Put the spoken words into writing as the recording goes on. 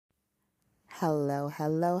Hello,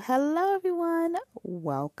 everyone.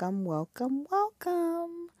 Welcome.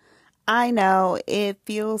 I know it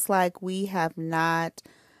feels like we have not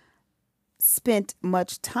spent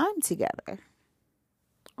much time together.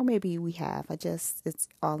 Or maybe we have. It's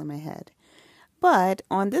all in my head. But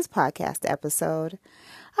on this podcast episode,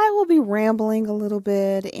 I will be rambling a little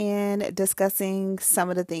bit and discussing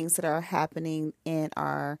some of the things that are happening in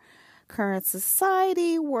our current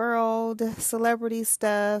society, world, celebrity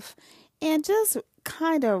stuff, and just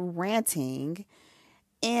kind of ranting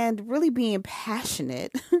and really being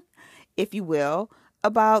passionate, if you will,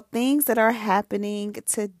 about things that are happening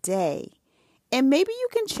today. And maybe you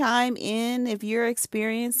can chime in if you're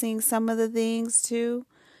experiencing some of the things too.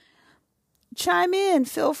 Chime in,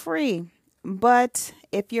 feel free. But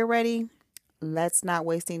if you're ready, let's not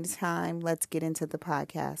waste any time. Let's get into the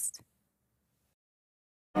podcast.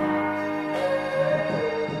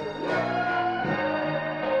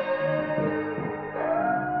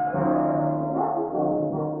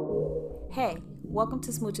 Hey, welcome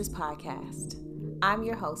to Smooches Podcast. I'm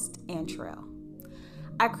your host, Antrell.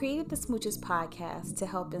 I created the Smooches Podcast to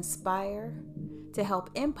help inspire, to help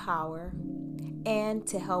empower, and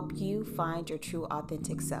to help you find your true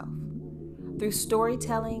authentic self through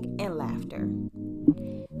storytelling and laughter.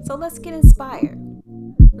 So let's get inspired.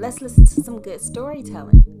 Let's listen to some good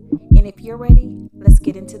storytelling. And if you're ready, let's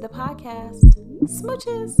get into the podcast.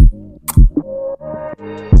 Smooches!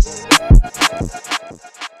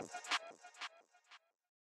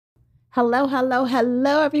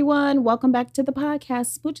 Hello, everyone. Welcome back to the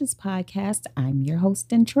podcast, Smooches Podcast. I'm your host,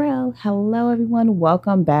 Antrell. Hello, everyone.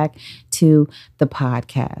 Welcome back to the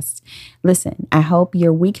podcast. Listen, I hope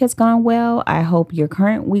your week has gone well. I hope your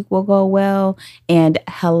current week will go well. And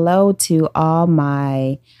hello to all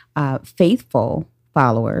my faithful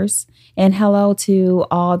followers. And hello to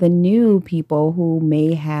all the new people who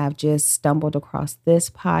may have just stumbled across this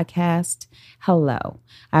podcast. Hello.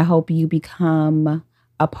 I hope you become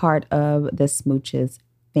a part of the Smooches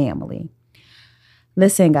family.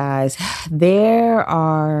 Listen, guys, there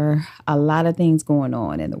are a lot of things going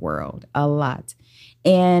on in the world, a lot.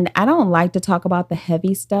 And I don't like to talk about the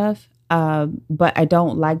heavy stuff, but I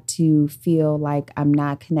don't like to feel like I'm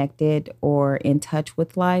not connected or in touch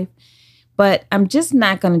with life. But I'm just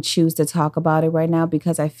not going to choose to talk about it right now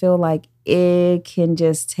because I feel like it can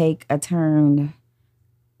just take a turn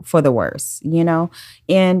for the worse,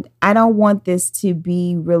 and I don't want this to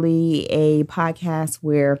be really a podcast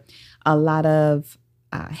where a lot of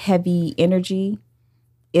heavy energy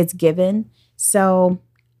is given. So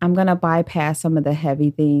I'm going to bypass some of the heavy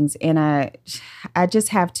things. And I just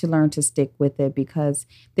have to learn to stick with it because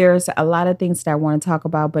there's a lot of things that I want to talk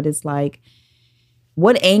about, but it's like,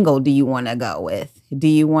 what angle do you want to go with? Do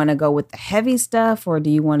you want to go with the heavy stuff or do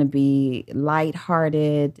you want to be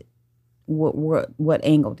lighthearted? What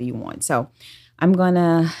angle do you want? So I'm going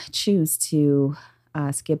to choose to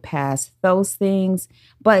skip past those things.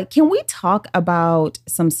 But can we talk about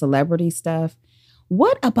some celebrity stuff?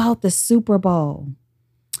 What about the Super Bowl?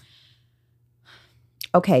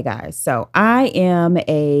 Okay, guys. So I am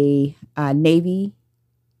a Navy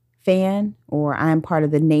fan, or I'm part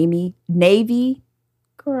of the Navy.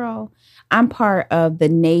 Girl, I'm part of the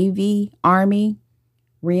Navy Army.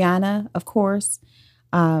 Rihanna, of course.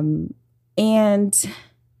 And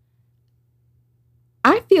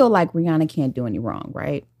I feel like Rihanna can't do any wrong,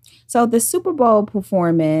 right? So the Super Bowl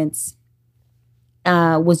performance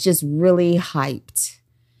was just really hyped.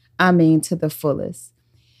 I mean, to the fullest.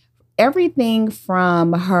 Everything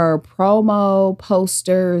from her promo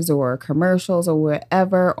posters or commercials or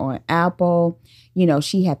wherever on Apple,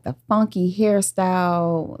 she had the funky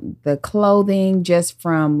hairstyle, the clothing just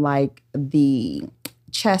from like the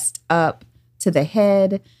chest up to the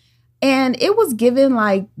head. And it was given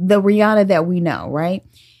like the Rihanna that we know, right?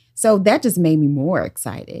 So that just made me more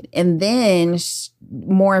excited. And then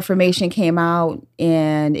more information came out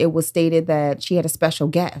and it was stated that she had a special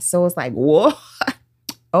guest. So it's like, whoa,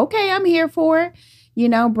 okay, I'm here for it.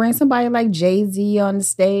 Bring somebody like Jay-Z on the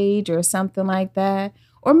stage or something like that.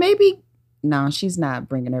 Or maybe, no, she's not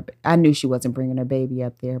bringing her. I knew she wasn't bringing her baby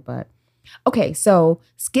up there, but okay. So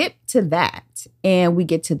skip to that and we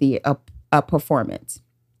get to the performance.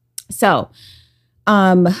 So,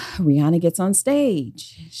 Rihanna gets on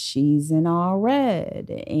stage. She's in all red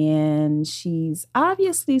and she's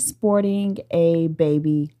obviously sporting a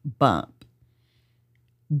baby bump.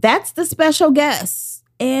 That's the special guest.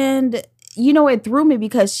 And, it threw me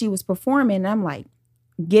because she was performing and I'm like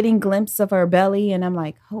getting glimpses of her belly and I'm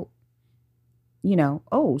like, oh,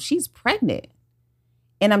 she's pregnant.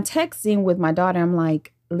 And I'm texting with my daughter. I'm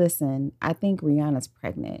like, listen, I think Rihanna's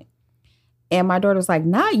pregnant. And my daughter's like,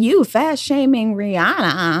 not you fast shaming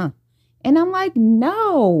Rihanna. And I'm like,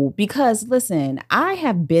 no, because listen, I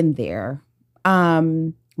have been there.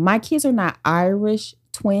 My kids are not Irish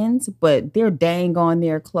twins, but they're dang on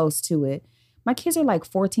there close to it. My kids are like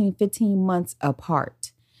 14, 15 months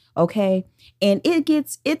apart. Okay. And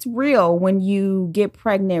it's real when you get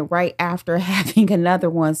pregnant right after having another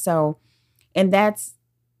one. So, and that's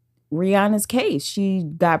Rihanna's case. She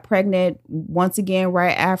got pregnant once again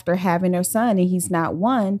right after having her son, and he's not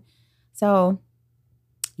one. So,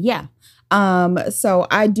 yeah. So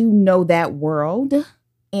I do know that world,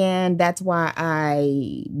 and that's why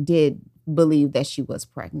I did believe that she was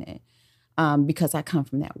pregnant. Because I come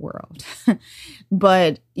from that world.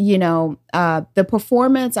 But, the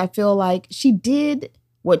performance, I feel like she did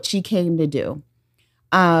what she came to do.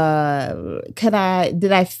 Did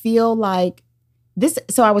I feel like this?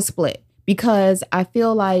 So I was split because I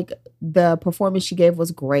feel like the performance she gave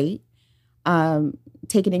was great.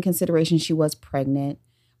 Taking in consideration she was pregnant.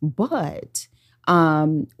 But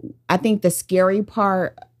I think the scary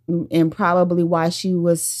part and probably why she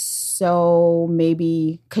was so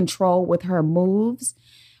maybe controlled with her moves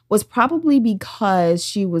was probably because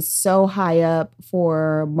she was so high up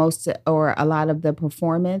for most or a lot of the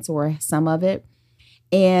performance or some of it.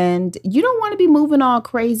 And you don't want to be moving all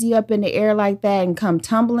crazy up in the air like that and come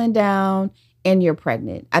tumbling down and you're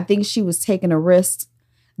pregnant. I think she was taking a risk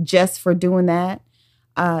just for doing that.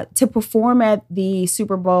 To perform at the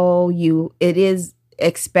Super Bowl, it is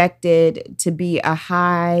expected to be a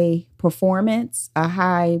high performance, a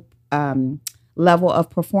high level of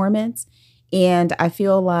performance. And I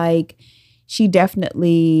feel like she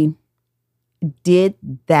definitely did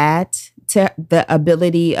that to the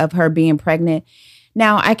ability of her being pregnant.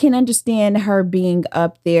 Now, I can understand her being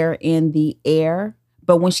up there in the air,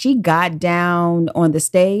 but when she got down on the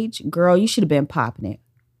stage, girl, you should have been popping it.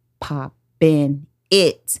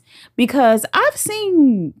 Because I've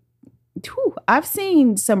seen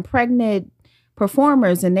some pregnant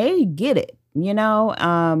performers and they get it,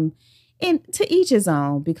 and to each his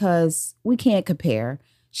own, because we can't compare.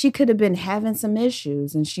 She could have been having some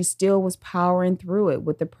issues and she still was powering through it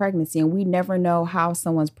with the pregnancy. And we never know how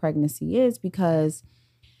someone's pregnancy is because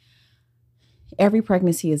every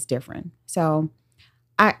pregnancy is different. So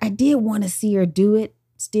I did want to see her do it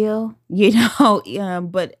still,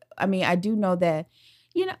 but I mean, I do know that,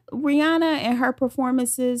 Rihanna and her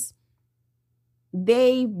performances,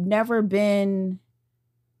 they've never been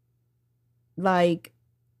like,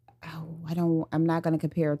 I'm not going to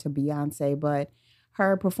compare her to Beyonce, but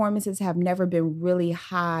her performances have never been really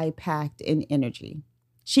high packed in energy.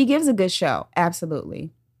 She gives a good show.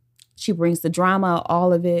 Absolutely. She brings the drama,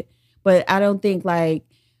 all of it. But I don't think like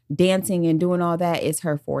dancing and doing all that is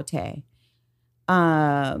her forte.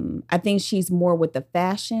 I think she's more with the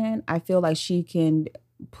fashion. I feel like she can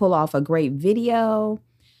pull off a great video.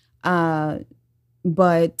 And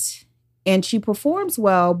she performs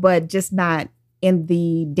well, but just not in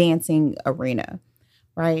the dancing arena.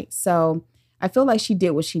 Right. So I feel like she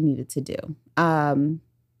did what she needed to do.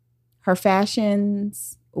 Her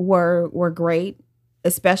fashions were great,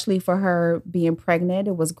 especially for her being pregnant.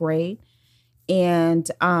 It was great. And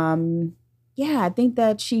I think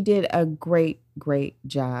that she did a great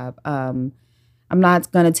job. I'm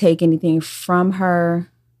not going to take anything from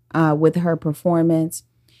her with her performance.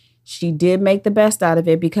 She did make the best out of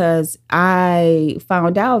it because I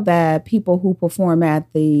found out that people who perform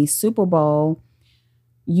at the Super Bowl,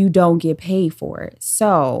 you don't get paid for it.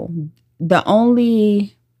 So the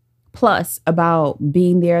only plus about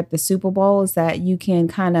being there at the Super Bowl is that you can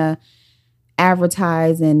kind of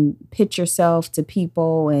advertise and pitch yourself to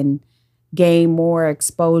people and gain more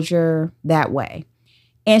exposure that way.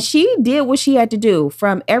 And she did what she had to do,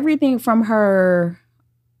 from everything from her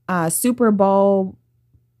Super Bowl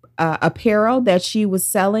apparel that she was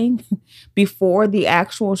selling before the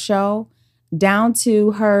actual show, down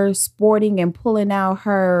to her sporting and pulling out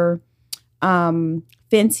her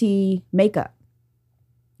Fenty makeup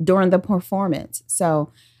during the performance.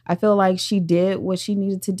 So I feel like she did what she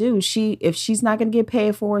needed to do. If she's not going to get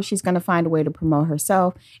paid for it, she's going to find a way to promote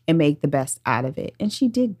herself and make the best out of it. And she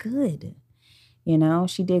did good.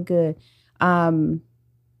 She did good. I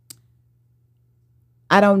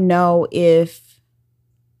don't know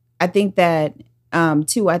I think that,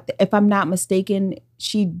 too, if I'm not mistaken,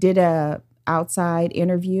 she did a outside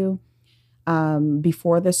interview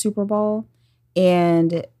before the Super Bowl.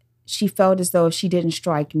 And she felt as though if she didn't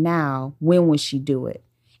strike now, when would she do it?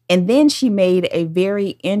 And then she made a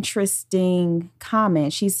very interesting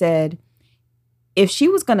comment. She said, if she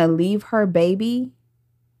was going to leave her baby,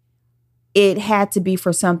 it had to be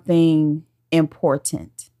for something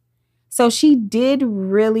important. So she did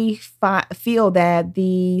really feel that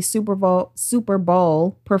the Super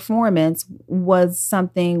Bowl performance was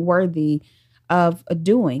something worthy of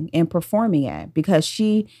doing and performing at, because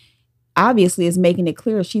she obviously is making it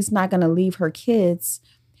clear she's not going to leave her kids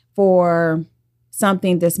for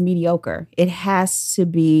something that's mediocre. It has to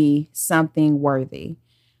be something worthy.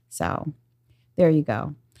 So there you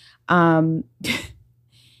go. Um,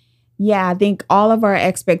 yeah, I think all of our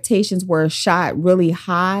expectations were shot really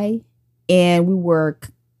high, and we were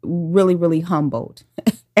really, really humbled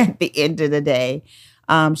at the end of the day.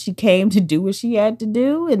 She came to do what she had to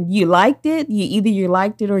do, and you liked it. You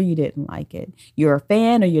liked it or you didn't like it. You're a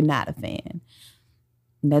fan or you're not a fan.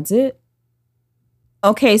 And that's it.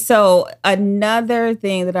 Okay, so another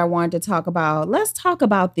thing that I wanted to talk about. Let's talk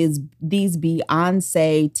about these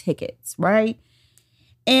Beyonce tickets, right?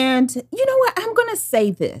 And you know what? I'm going to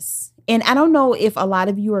say this. And I don't know if a lot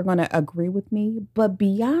of you are going to agree with me, but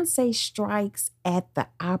Beyonce strikes at the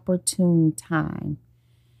opportune time.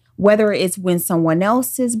 Whether it's when someone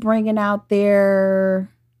else is bringing out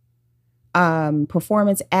their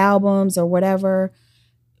performance albums or whatever,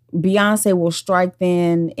 Beyonce will strike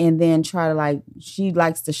then and then try to, like, she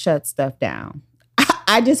likes to shut stuff down.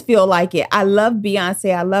 I just feel like it. I love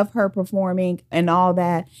Beyonce. I love her performing and all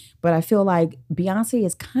that. But I feel like Beyonce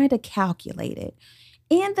is kind of calculated,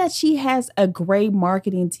 and that she has a great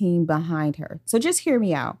marketing team behind her. So just hear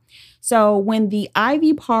me out. So when the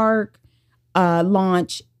Ivy Park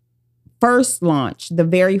first launch, the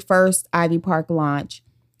very first Ivy Park launch,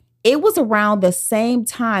 it was around the same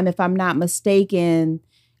time, if I'm not mistaken,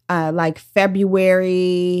 like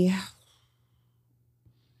February,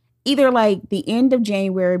 either like the end of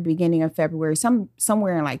January, beginning of February,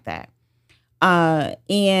 somewhere in like that.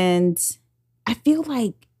 And I feel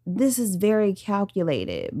like this is very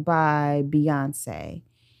calculated by Beyonce,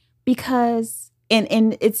 because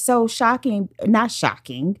and it's so shocking, not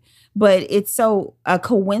shocking, but it's so a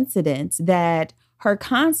coincidence that her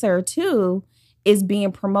concert too is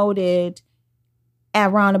being promoted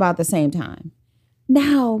at around about the same time.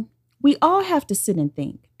 Now, we all have to sit and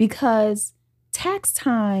think, because tax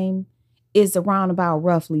time is around about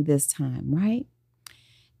roughly this time, right?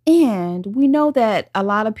 And we know that a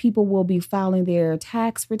lot of people will be filing their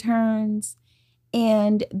tax returns,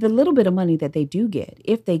 and the little bit of money that they do get,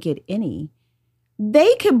 if they get any,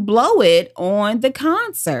 they could blow it on the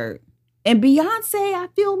concert. And Beyonce, I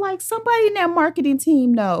feel like somebody in that marketing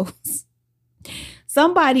team knows.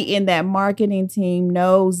 Somebody in that marketing team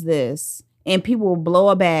knows this, and people will blow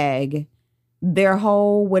a bag, their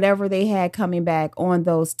whole whatever they had coming back on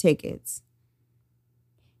those tickets.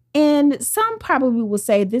 And some probably will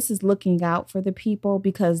say this is looking out for the people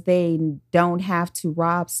because they don't have to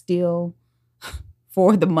rob, steal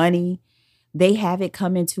for the money. They have it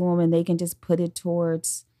coming to them and they can just put it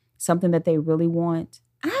towards something that they really want.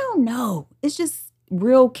 I don't know. It's just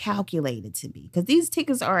real calculated to me, because these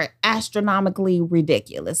tickets are astronomically,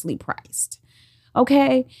 ridiculously priced.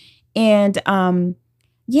 Okay. And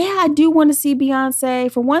yeah, I do want to see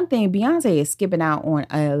Beyonce. For one thing, Beyonce is skipping out on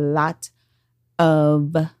a lot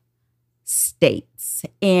of states,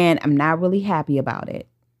 and I'm not really happy about it.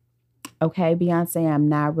 Okay, Beyonce, I'm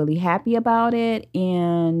not really happy about it.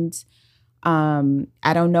 And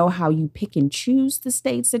I don't know how you pick and choose the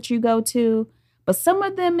states that you go to, but some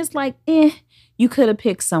of them is like, you could have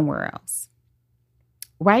picked somewhere else.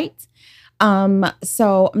 Right?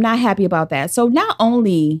 So I'm not happy about that. So not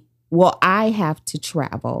only will I have to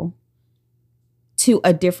travel to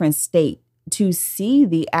a different state to see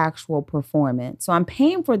the actual performance, so I'm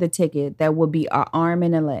paying for the ticket that will be an arm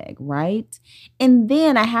and a leg, right? And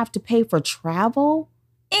then I have to pay for travel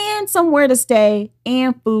and somewhere to stay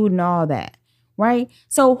and food and all that, right?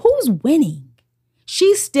 So who's winning?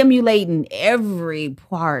 She's stimulating every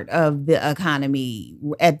part of the economy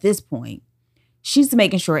at this point. She's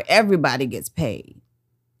making sure everybody gets paid.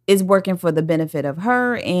 It's working for the benefit of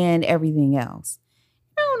her and everything else.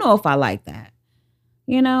 I don't know if I like that,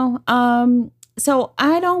 you know? So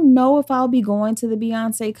I don't know if I'll be going to the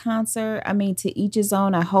Beyonce concert. I mean, to each his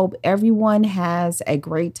own. I hope everyone has a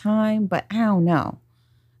great time, but I don't know.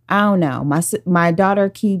 My daughter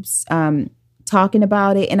keeps talking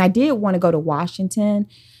about it, and I did want to go to Washington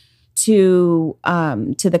to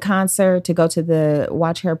the concert, to go to the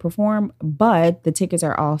watch her perform, but the tickets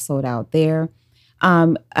are all sold out there.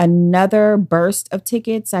 Another burst of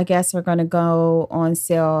tickets, I guess, are going to go on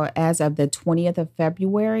sale as of the 20th of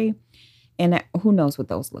February. And who knows what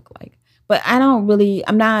those look like. But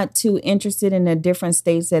I'm not too interested in the different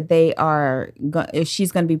states that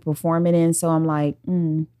she's going to be performing in. So I'm like,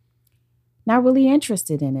 not really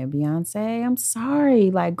interested in it, Beyonce. I'm sorry.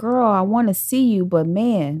 Like, girl, I want to see you, but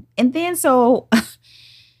man. And then so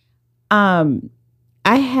um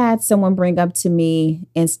I had someone bring up to me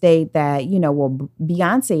and state that, well,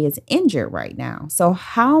 Beyonce is injured right now. So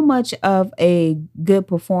how much of a good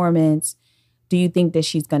performance do you think that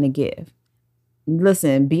she's going to give?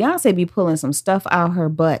 Listen, Beyonce be pulling some stuff out her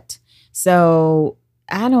butt. So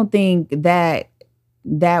I don't think that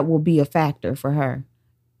will be a factor for her.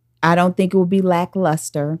 I don't think it will be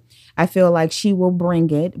lackluster. I feel like she will bring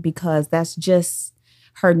it because that's just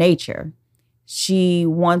her nature. She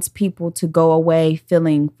wants people to go away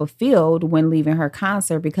feeling fulfilled when leaving her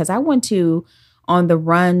concert, because I went to on the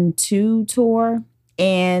Run 2 tour,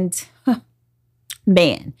 and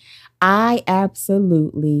man, I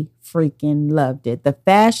absolutely freaking loved it. The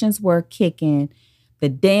fashions were kicking, the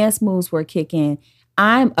dance moves were kicking.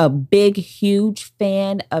 I'm a big, huge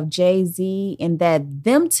fan of Jay-Z, and that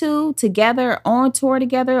them two together on tour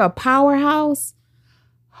together, a powerhouse.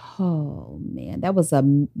 Oh man, that was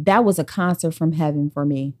a concert from heaven for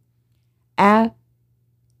me. Absolutely.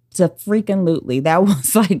 That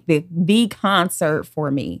was like the concert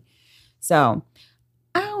for me. So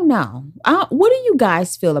I don't know. What do you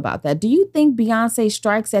guys feel about that? Do you think Beyonce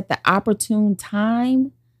strikes at the opportune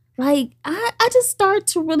time? Like, I just start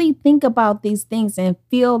to really think about these things and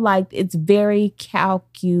feel like it's very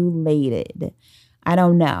calculated. I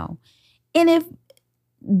don't know. And if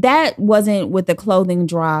that wasn't with the clothing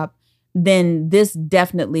drop, then this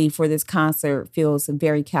definitely for this concert feels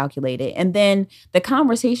very calculated. And then the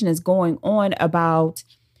conversation is going on about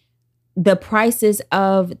the prices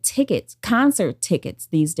of tickets, concert tickets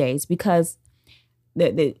these days, because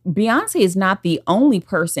the Beyonce is not the only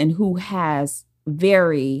person who has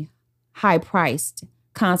very high priced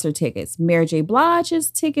concert tickets. Mary J.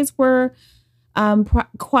 Blige's tickets were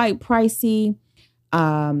quite pricey.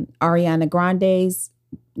 Ariana Grande's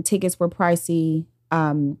tickets were pricey.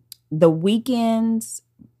 The Weeknd's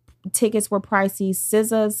tickets were pricey.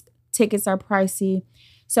 SZA's tickets are pricey.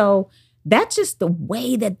 So that's just the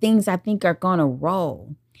way that things I think are going to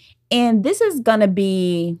roll. And this is going to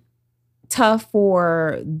be tough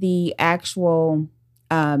for the actual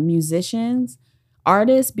musicians,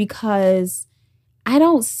 artists, because I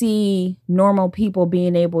don't see normal people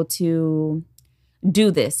being able to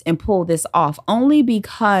do this and pull this off, only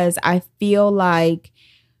because I feel like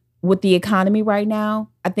with the economy right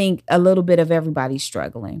now, I think a little bit of everybody's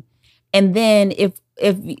struggling. And then if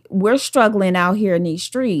we're struggling out here in these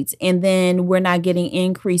streets and then we're not getting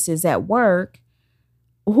increases at work,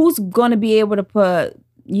 who's going to be able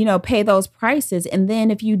to pay those prices? And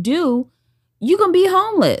then if you do, you're going to be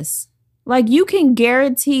homeless. Like, you can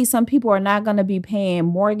guarantee some people are not going to be paying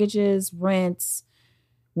mortgages, rents,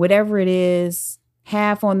 whatever it is,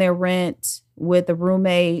 half on their rent with a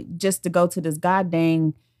roommate just to go to this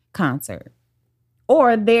goddamn concert.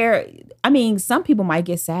 Or some people might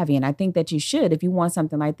get savvy, and I think that you should. If you want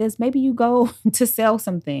something like this, maybe you go to sell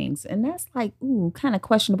some things. And that's like, kind of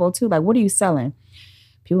questionable too. Like, what are you selling?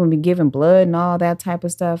 People be giving blood and all that type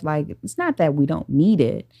of stuff. Like, it's not that we don't need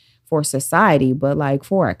it for society, but like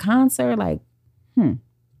for a concert, like,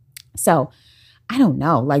 So I don't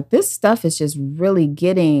know. Like, this stuff is just really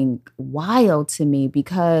getting wild to me,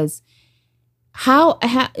 because how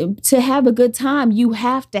to have a good time, you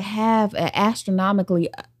have to have an astronomically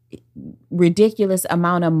ridiculous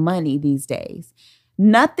amount of money these days.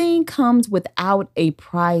 Nothing comes without a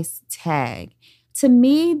price tag. To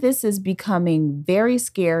me, this is becoming very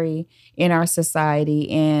scary in our society,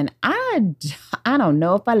 and I don't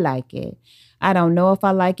know if I like it. I don't know if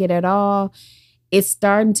I like it at all. It's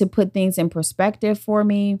starting to put things in perspective for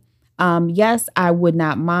me. Yes, I would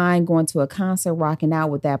not mind going to a concert, rocking out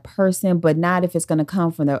with that person, but not if it's going to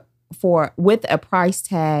come with a price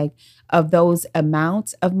tag of those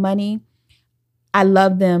amounts of money. I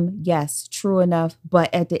love them. Yes, true enough.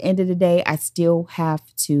 But at the end of the day, I still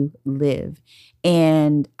have to live,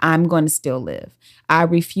 and I'm going to still live. I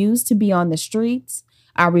refuse to be on the streets.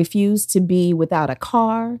 I refuse to be without a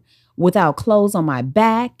car, without clothes on my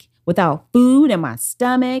back, without food in my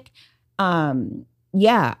stomach.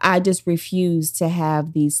 I just refuse to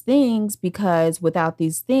have these things, because without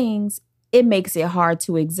these things, it makes it hard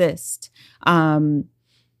to exist.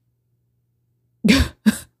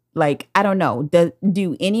 Like, I don't know.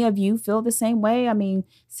 Do any of you feel the same way? I mean,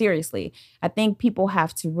 seriously, I think people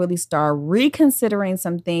have to really start reconsidering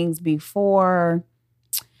some things before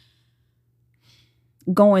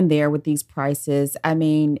going there with these prices. I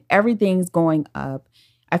mean, everything's going up.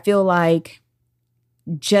 I feel like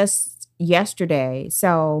just yesterday.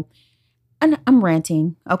 So and I'm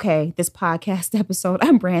ranting. Okay, this podcast episode,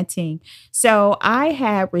 I'm ranting. So I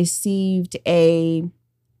had received an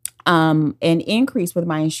increase with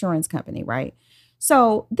my insurance company, right?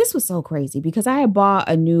 So this was so crazy because I had bought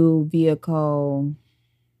a new vehicle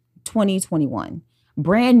 2021,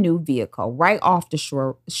 brand new vehicle right off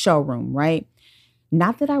the showroom, right?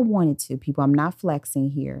 Not that I wanted to, people. I'm not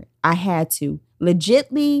flexing here. I had to.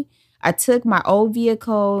 Legitly, I took my old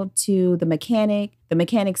vehicle to the mechanic. The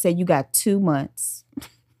mechanic said, "You got 2 months.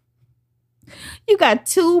 You got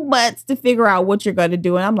 2 months to figure out what you're going to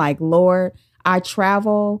do." And I'm like, Lord, I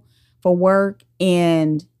travel for work,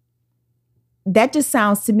 and that just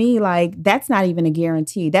sounds to me like that's not even a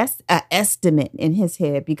guarantee. That's an estimate in his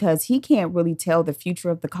head because he can't really tell the future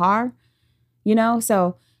of the car,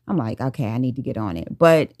 So I'm like, okay, I need to get on it.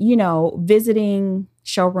 But, visiting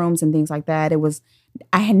showrooms and things like that,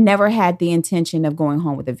 I had never had the intention of going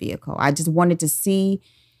home with a vehicle. I just wanted to see,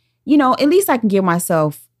 at least I can give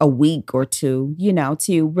myself a week or two,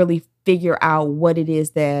 to really figure out what it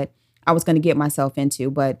is that I was going to get myself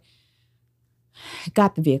into. But I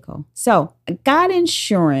got the vehicle. So I got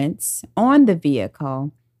insurance on the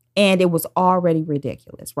vehicle, and it was already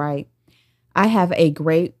ridiculous, right? I have a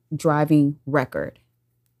great driving record.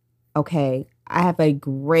 Okay. I have a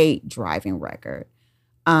great driving record.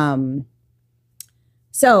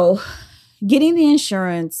 So getting the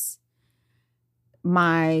insurance,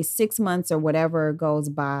 my 6 months or whatever goes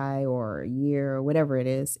by, or a year or whatever it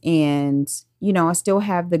is. And, I still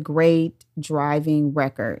have the great driving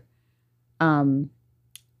record.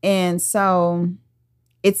 And so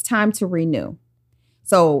it's time to renew.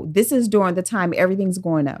 So this is during the time everything's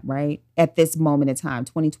going up, right? At this moment in time,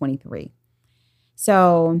 2023.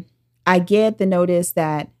 So I get the notice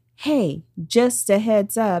that, hey, just a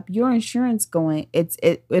heads up, your insurance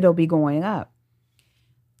it'll be going up.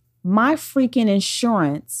 My freaking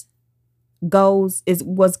insurance was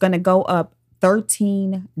going to go up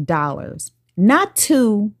 $13. Not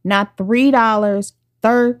 $2, not $3,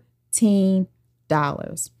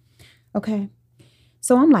 $13. Okay.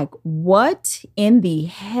 So I'm like, what in the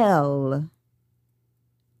hell?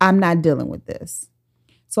 I'm not dealing with this.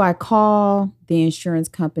 So I call the insurance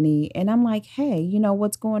company and I'm like, hey,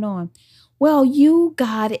 what's going on? Well, you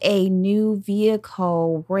got a new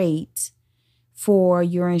vehicle rate for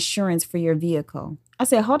your insurance for your vehicle. I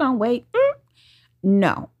said, hold on, wait.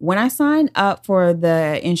 No. When I signed up for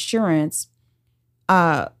the insurance,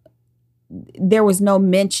 there was no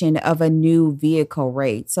mention of a new vehicle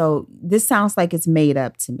rate. So this sounds like it's made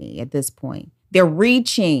up to me at this point. They're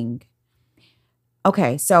reaching.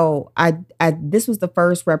 Okay, so I this was the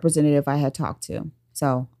first representative I had talked to.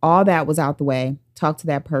 So all that was out the way. Talked to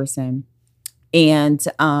that person, and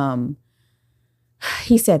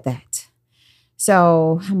he said that.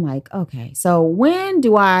 So I'm like, okay. So when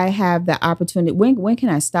do I have the opportunity? When can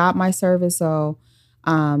I stop my service so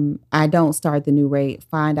I don't start the new rate?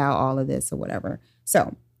 Find out all of this or whatever.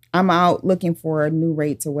 So I'm out looking for new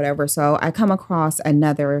rates or whatever. So I come across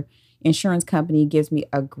another insurance company, gives me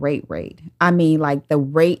a great rate. I mean, like the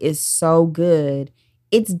rate is so good.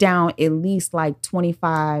 It's down at least like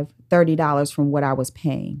 $25, $30 from what I was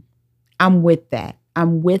paying. I'm with that.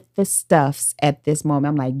 I'm with the stuffs at this moment.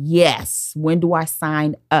 I'm like, yes, when do I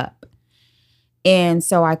sign up? And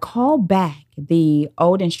so I call back the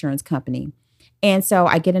old insurance company. And so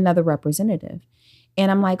I get another representative. And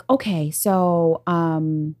I'm like, okay, so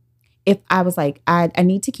if I was like, I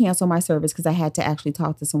need to cancel my service because I had to actually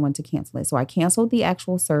talk to someone to cancel it. So I canceled the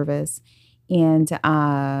actual service. And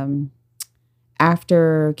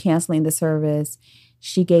after canceling the service,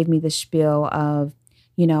 she gave me the spiel of,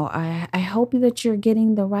 I hope that you're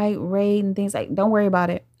getting the right rate and things like, don't worry about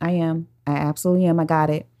it. I am. I absolutely am. I got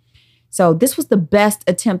it. So this was the best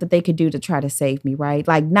attempt that they could do to try to save me, right?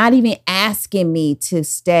 Like not even asking me to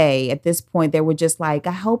stay at this point. They were just like,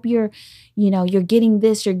 I hope you're getting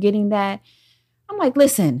this, you're getting that. I'm like,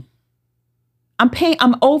 listen,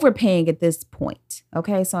 I'm overpaying at this point.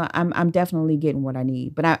 Okay. So I'm definitely getting what I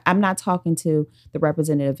need, but I'm not talking to the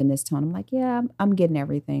representative in this tone. I'm like, yeah, I'm getting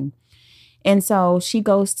everything. And so she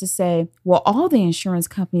goes to say, well, all the insurance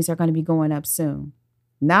companies are going to be going up soon.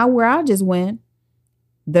 Not where I just went.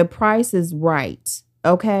 The price is right.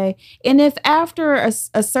 Okay. And if after a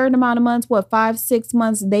certain amount of months, 5, 6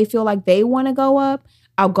 months, they feel like they want to go up,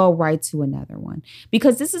 I'll go right to another one.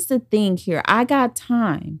 Because this is the thing here. I got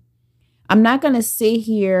time. I'm not going to sit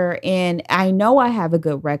here, and I know I have a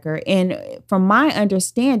good record. And from my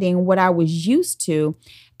understanding, what I was used to,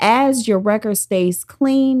 as your record stays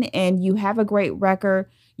clean and you have a great record,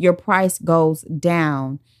 your price goes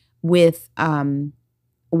down with every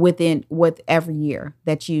year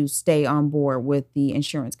that you stay on board with the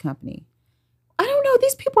insurance company.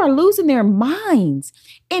 these people are losing their minds.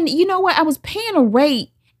 And you know what? I was paying a rate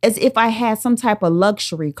as if I had some type of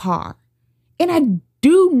luxury car. And I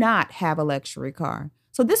do not have a luxury car.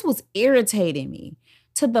 So this was irritating me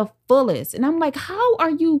to the fullest. And I'm like, how are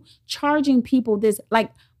you charging people this?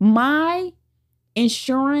 Like, my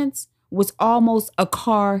insurance was almost a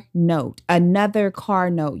car note, another car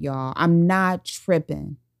note, y'all. I'm not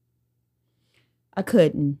tripping. I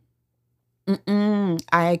couldn't.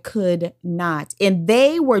 I could not. And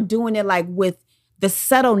they were doing it like with the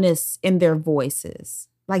subtleness in their voices,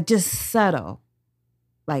 like just subtle,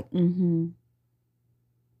 like, And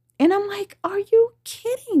I'm like, are you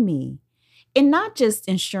kidding me? And not just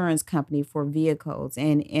insurance company for vehicles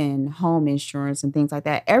and home insurance and things like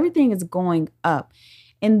that. Everything is going up.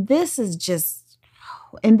 And this is just,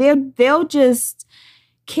 and they'll just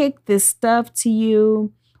kick this stuff to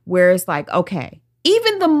you where it's like, okay,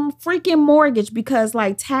 even the freaking mortgage, because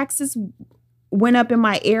like taxes went up in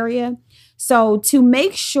my area. So to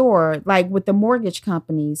make sure, like with the mortgage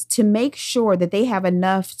companies, to make sure that they have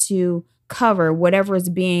enough to cover whatever is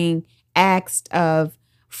being asked of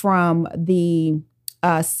from the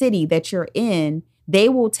city that you're in, they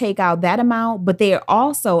will take out that amount, but they are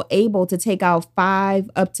also able to take out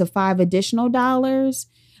up to $5 additional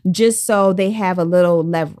just so they have a little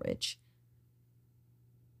leverage.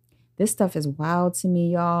 This stuff is wild to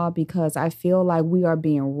me, y'all, because I feel like we are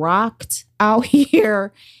being rocked out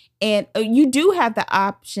here. And you do have the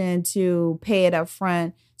option to pay it up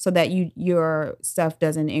front so that your stuff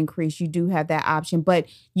doesn't increase. You do have that option, but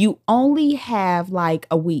you only have like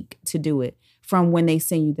a week to do it from when they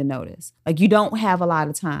send you the notice. Like, you don't have a lot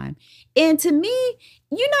of time. And to me,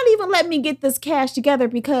 you're not even letting me get this cash together,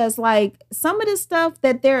 because like some of the stuff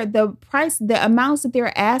that the amounts that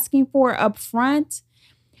they're asking for up front,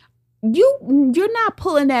 you're not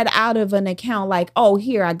pulling that out of an account like, oh,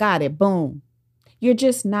 here, I got it. Boom. You're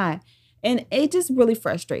just not. And it just really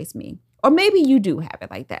frustrates me. Or maybe you do have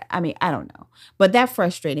it like that. I mean, I don't know. But that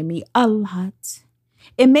frustrated me a lot.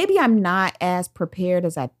 And maybe I'm not as prepared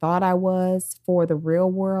as I thought I was for the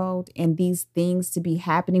real world and these things to be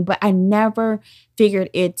happening. But I never figured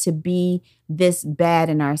it to be this bad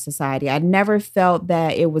in our society. I never felt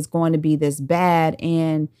that it was going to be this bad.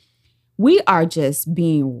 And we are just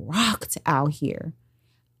being rocked out here.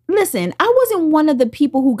 Listen, I wasn't one of the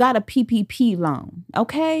people who got a PPP loan,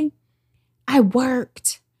 okay? I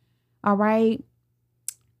worked, all right?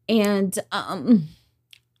 And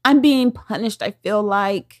I'm being punished, I feel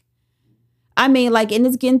like. I mean, like, and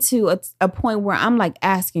it's getting to a point where I'm like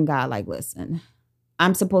asking God, like, listen,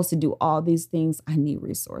 I'm supposed to do all these things. I need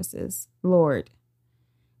resources, Lord,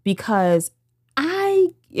 because I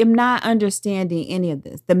am not understanding any of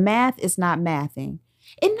this. The math is not mathing.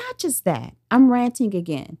 And not just that, I'm ranting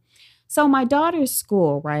again. So my daughter's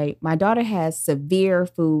school, right? My daughter has severe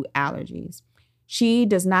food allergies. She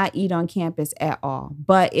does not eat on campus at all.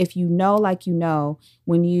 But if you know, like, you know,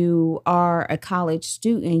 when you are a college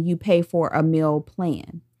student, you pay for a meal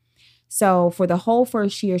plan. So for the whole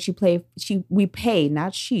first year, we paid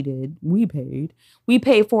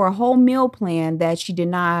for a whole meal plan that she did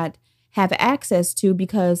not have access to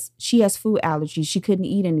because she has food allergies. She couldn't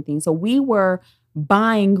eat anything. So we were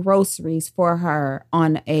buying groceries for her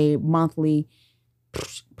on a monthly,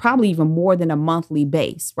 probably even more than a monthly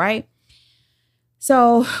base, right?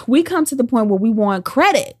 So we come to the point where we want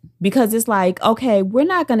credit, because it's like, okay, we're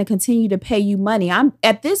not going to continue to pay you money.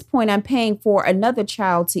 At this point, I'm paying for another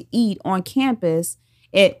child to eat on campus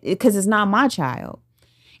because it's not my child.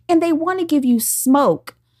 And they want to give you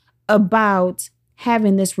smoke about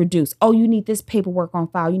having this reduced. Oh, you need this paperwork on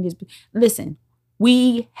file. Listen,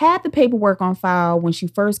 we had the paperwork on file when she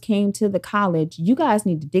first came to the college. You guys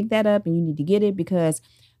need to dig that up and you need to get it, because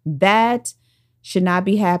that should not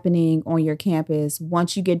be happening on your campus.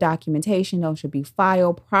 Once you get documentation, those should be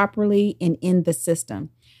filed properly and in the system.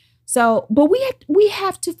 So, but we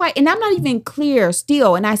have to fight. And I'm not even clear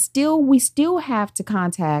still. And we still have to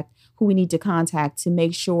contact who we need to contact to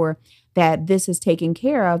make sure that this is taken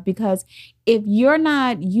care of. Because if you're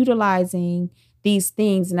not utilizing these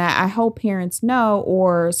things, and I hope parents know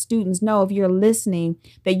or students know, if you're listening,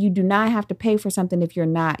 that you do not have to pay for something if you're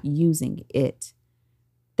not using it.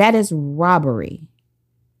 That is robbery.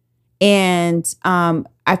 And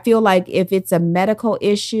I feel like if it's a medical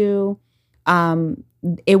issue,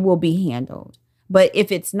 it will be handled. But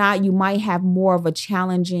if it's not, you might have more of a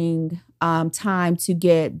challenging time to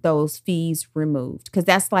get those fees removed, because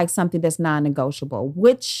that's like something that's non-negotiable,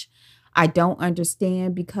 which I don't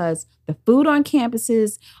understand, because the food on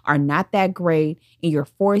campuses are not that great, and you're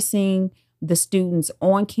forcing the students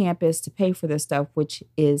on campus to pay for this stuff, which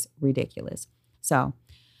is ridiculous. So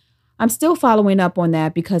I'm still following up on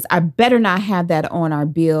that because I better not have that on our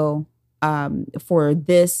bill for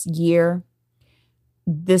this year.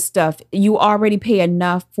 This stuff, you already pay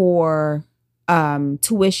enough for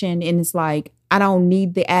tuition, and it's like, I don't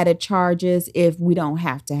need the added charges if we don't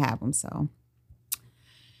have to have them. So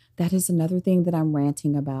that is another thing that I'm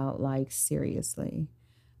ranting about, like, seriously.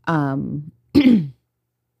 Um,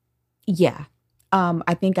 yeah.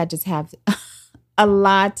 I think I just have a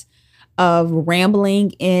lot of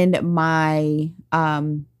rambling in my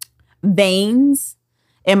veins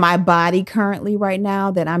in my body currently right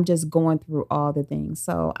now that I'm just going through all the things.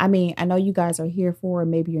 So, I mean, I know you guys are here for it.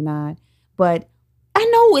 Maybe you're not, but I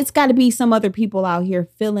know it's got to be some other people out here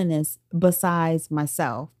feeling this besides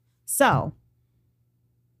myself. So,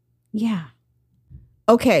 yeah.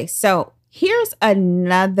 Okay. So here's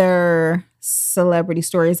another celebrity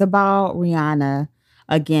story. It's about Rihanna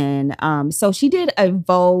again. So she did a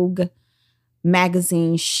Vogue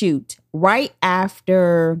magazine shoot right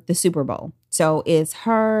after the Super Bowl. So it's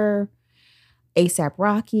her, A$AP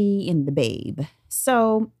Rocky, and the Babe.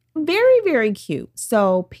 So very, very cute.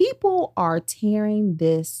 So people are tearing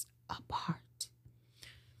this apart.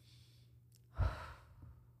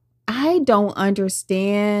 I don't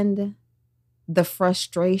understand the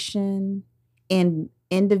frustration in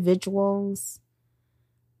individuals.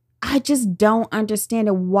 I just don't understand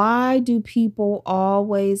it. Why do people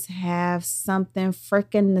always have something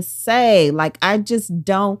freaking to say? Like, I just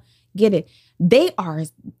don't get it. They are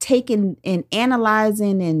taking and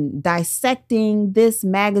analyzing and dissecting this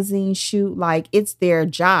magazine shoot like it's their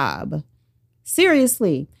job.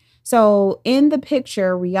 Seriously. So in the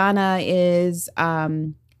picture, Rihanna is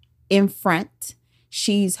in front.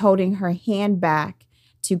 She's holding her hand back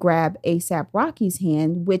to grab A$AP Rocky's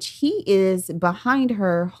hand, which he is behind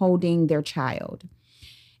her holding their child.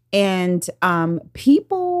 And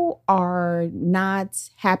people are not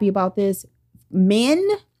happy about this. Men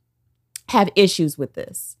have issues with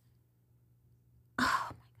this.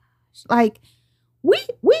 Oh my gosh. Like,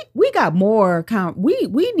 we got more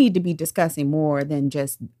we need to be discussing more than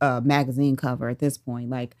just a magazine cover at this point.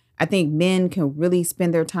 Like, I think men can really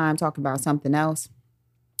spend their time talking about something else,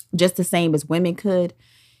 just the same as women could.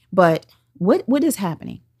 But what is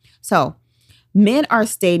happening? So men are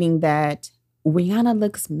stating that Rihanna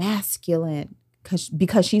looks masculine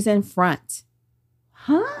because she's in front.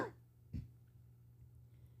 Huh?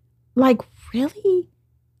 Like, really?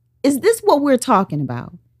 Is this what we're talking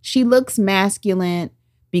about? She looks masculine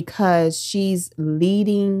because she's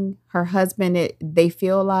leading her husband. They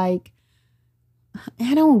feel like,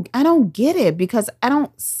 I don't get it, because I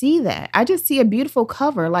don't see that. I just see a beautiful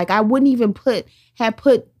cover. Like, I wouldn't even have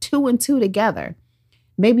put two and two together.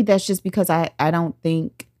 Maybe that's just because I don't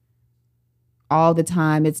think all the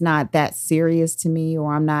time, it's not that serious to me,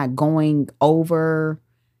 or I'm not going over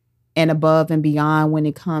and above and beyond when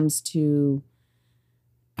it comes to,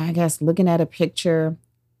 I guess, looking at a picture.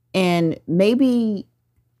 And maybe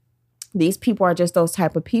these people are just those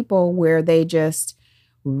type of people where they just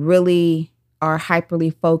really are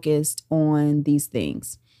hyperly focused on these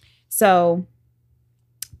things. So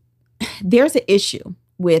there's an issue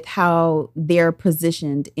with how they're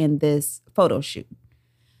positioned in this photo shoot.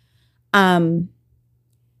 I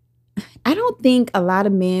don't think a lot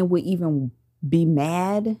of men would even be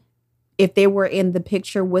mad if they were in the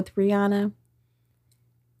picture with Rihanna.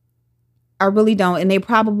 I really don't. And they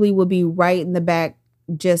probably would be right in the back,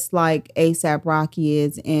 just like A$AP Rocky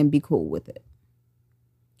is, and be cool with it.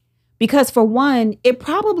 Because for one, it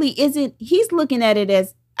probably isn't, he's looking at it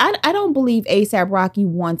as, I don't believe A$AP Rocky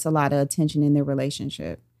wants a lot of attention in their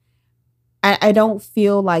relationship. I don't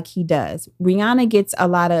feel like he does. Rihanna gets a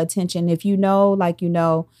lot of attention. If you know, like, you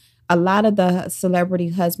know, a lot of the celebrity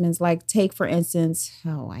husbands, like, take, for instance,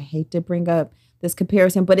 I hate to bring up this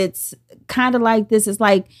comparison, but it's kind of like this. It's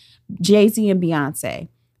like Jay-Z and Beyonce.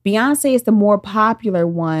 Beyonce is the more popular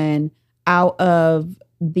one out of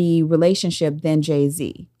the relationship than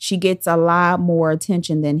Jay-Z. She gets a lot more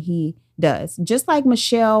attention than he does. Just like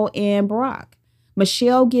Michelle and Barack.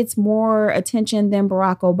 Michelle gets more attention than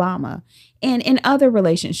Barack Obama. And in other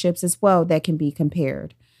relationships as well that can be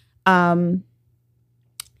compared. So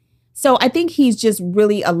I think he's just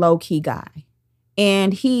really a low-key guy.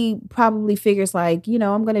 And he probably figures like, you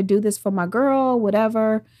know, I'm going to do this for my girl,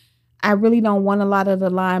 whatever. I really don't want a lot of the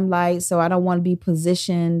limelight, so I don't want to be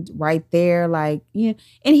positioned right there. Like, you know,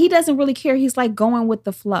 and he doesn't really care. He's like going with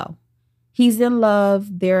the flow. He's in love.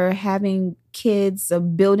 They're having kids,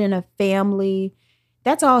 building a family.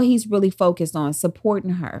 That's all he's really focused on,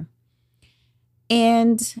 supporting her.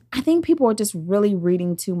 And I think people are just really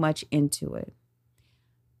reading too much into it.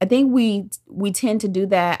 I think we tend to do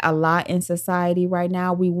that a lot in society right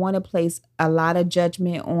now. We want to place a lot of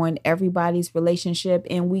judgment on everybody's relationship,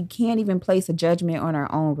 and we can't even place a judgment on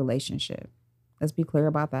our own relationship. Let's be clear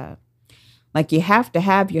about that. Like, you have to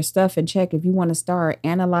have your stuff in check if you want to start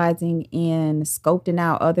analyzing and scoping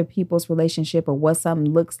out other people's relationship or what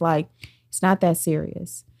something looks like. It's not that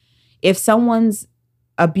serious. If someone's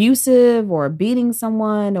abusive or beating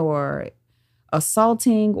someone or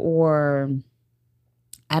assaulting, or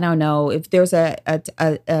I don't know, if there's a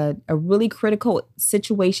really critical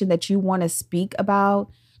situation that you want to speak about,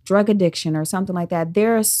 drug addiction or something like that,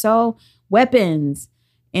 there are so weapons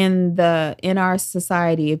in our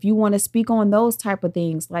society. If you want to speak on those type of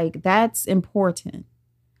things, like, that's important.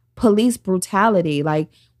 Police brutality, like,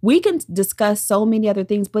 we can discuss so many other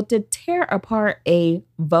things, but to tear apart a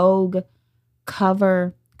Vogue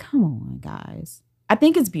cover, come on, guys. I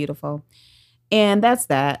think it's beautiful. And that's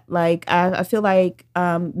that. Like, I feel like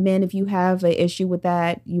men, if you have an issue with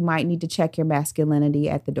that, you might need to check your masculinity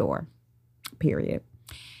at the door, period.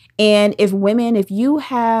 And if women, if you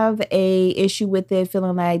have a issue with it,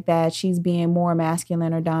 feeling like that she's being more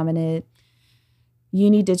masculine or dominant,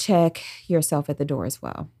 you need to check yourself at the door as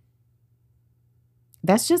well.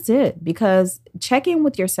 That's just it. Because check in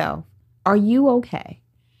with yourself. Are you okay?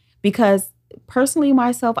 Because personally,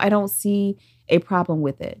 myself, I don't see a problem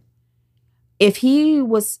with it. If he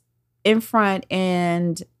was in front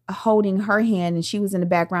and holding her hand and she was in the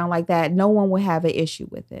background like that, no one would have an issue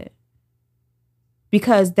with it.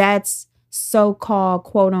 Because that's so-called,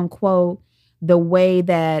 quote unquote, the way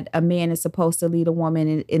that a man is supposed to lead a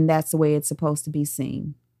woman, and that's the way it's supposed to be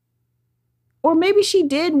seen. Or maybe she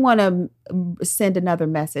did want to send another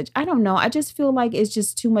message. I don't know. I just feel like it's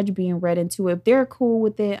just too much being read into it. If they're cool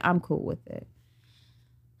with it, I'm cool with it.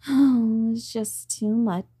 Oh, it's just too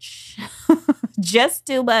much. Just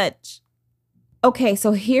too much. Okay,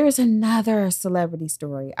 so here's another celebrity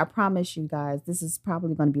story. I promise you guys, this is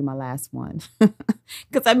probably going to be my last one.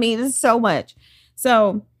 Because, I mean, it's so much.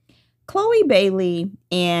 So Chloe Bailey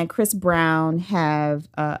and Chris Brown have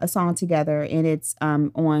a song together, and it's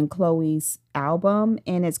on Chloe's album,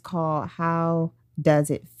 and it's called How Does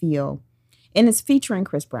It Feel? And it's featuring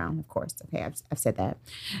Chris Brown, of course. Okay, I've said that.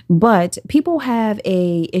 But people have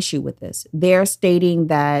a issue with this. They're stating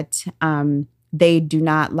that they do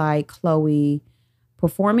not like Chloe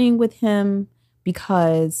performing with him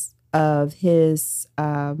because of his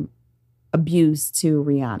abuse to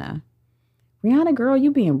Rihanna. Rihanna, girl,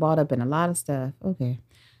 you being brought up in a lot of stuff. Okay,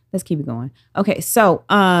 let's keep it going. Okay, so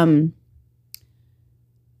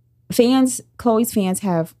Chloe's fans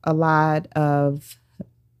have a lot of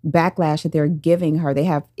backlash that they're giving her. They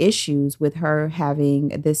have issues with her having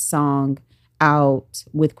this song out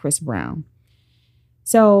with Chris Brown.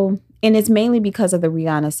 So, and it's mainly because of the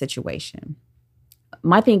Rihanna situation.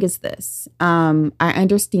 My thing is this. I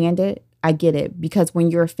understand it. I get it. Because when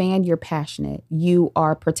you're a fan, you're passionate. You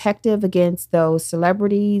are protective against those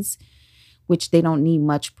celebrities, which they don't need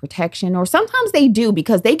much protection. Or sometimes they do,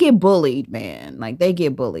 because they get bullied, man. Like, they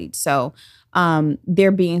get bullied. So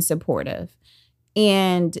they're being supportive.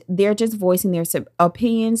 And they're just voicing their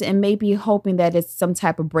opinions and maybe hoping that it's some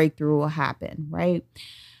type of breakthrough will happen, right?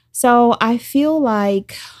 So I feel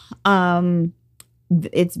like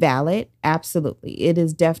it's valid. Absolutely. It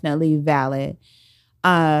is definitely valid.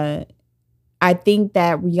 I think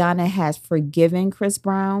that Rihanna has forgiven Chris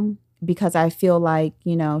Brown, because I feel like,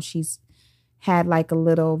 you know, she's had like a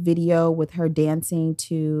little video with her dancing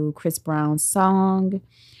to Chris Brown's song.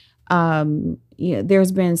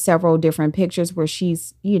 There's been several different pictures where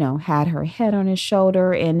she's, you know, had her head on his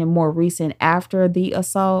shoulder, and then more recent after the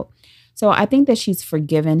assault. So I think that she's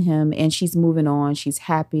forgiven him and she's moving on. She's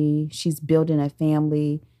happy. She's building a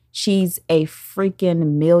family. She's a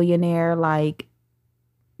freaking millionaire. Like,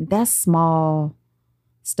 that's small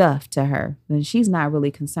stuff to her. And she's not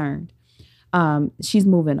really concerned. She's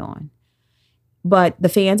moving on. But the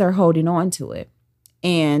fans are holding on to it.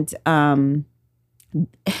 And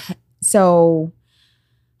so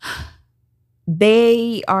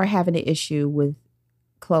they are having an issue with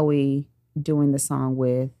Chloe doing the song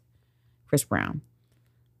with Chris Brown,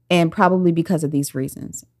 and probably because of these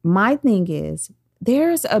reasons. My thing is,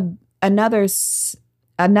 there's another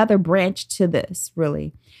branch to this,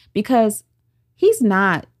 really, because he's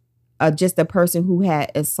not just a person who had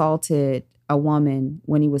assaulted a woman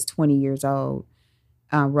when he was 20 years old,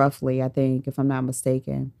 roughly, I think, if I'm not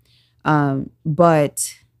mistaken.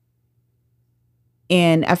 But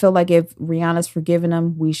I feel like if Rihanna's forgiven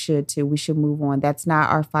him, we should too. We should move on. That's not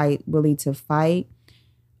our fight, really, to fight.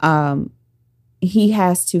 He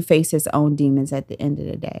has to face his own demons at the end of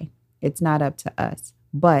the day. It's not up to us.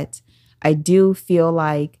 But I do feel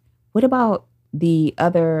like, what about the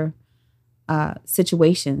other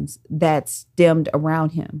situations that stemmed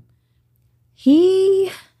around him?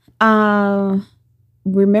 He, uh,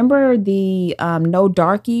 remember the no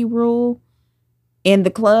darky rule in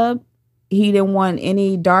the club? He didn't want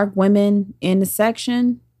any dark women in the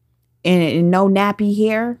section and no nappy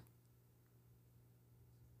hair.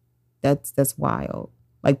 That's wild.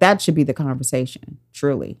 Like that should be the conversation,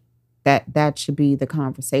 truly. That should be the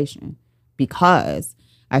conversation because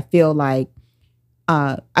I feel like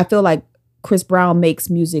I feel like Chris Brown makes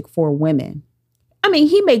music for women. I mean,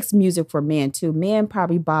 he makes music for men too. Men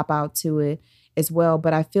probably bop out to it as well,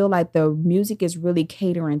 but I feel like the music is really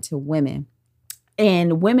catering to women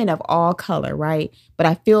and women of all color, right? But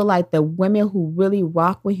I feel like the women who really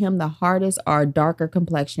rock with him the hardest are darker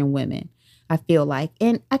complexion women. I feel like,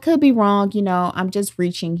 and I could be wrong, I'm just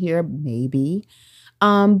reaching here, maybe.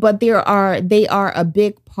 But they are a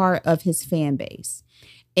big part of his fan base.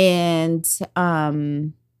 And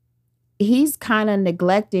he's kind of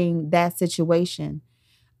neglecting that situation.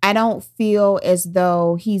 I don't feel as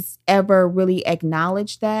though he's ever really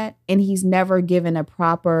acknowledged that, and he's never given a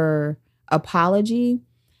proper apology.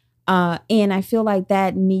 And I feel like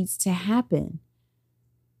that needs to happen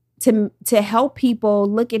to help people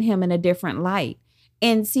look at him in a different light.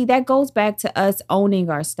 And see, that goes back to us owning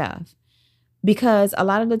our stuff, because a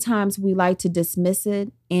lot of the times we like to dismiss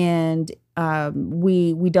it, and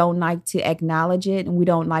we don't like to acknowledge it, and we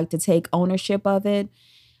don't like to take ownership of it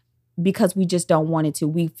because we just don't want it to.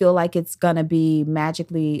 We feel like it's going to be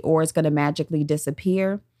magically, or it's going to magically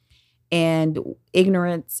disappear. And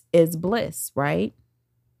ignorance is bliss, right?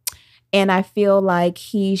 And I feel like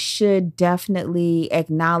he should definitely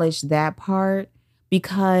acknowledge that part,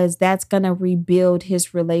 because that's going to rebuild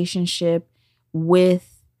his relationship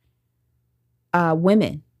with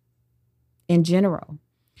women in general.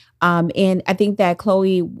 And I think that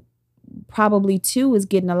Chloe probably too is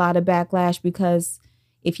getting a lot of backlash, because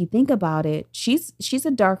if you think about it, she's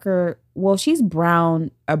a darker, well, she's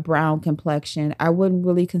brown, a brown complexion. I wouldn't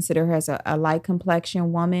really consider her as a light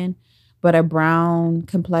complexion woman, but a brown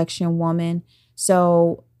complexion woman.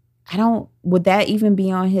 So would that even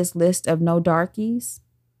be on his list of no darkies?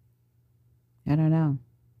 I don't know.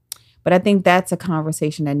 But I think that's a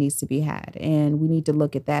conversation that needs to be had. And we need to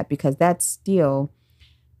look at that, because that's still,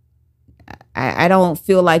 I don't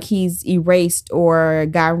feel like he's erased or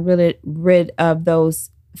gotten rid of those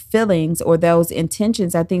feelings or those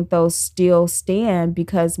intentions. I think those still stand,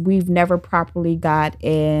 because we've never properly got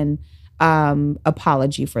an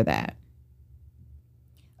apology for that.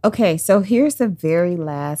 Okay, so here's the very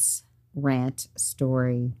last rant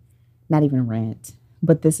story. Not even rant,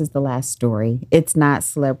 but this is the last story. It's not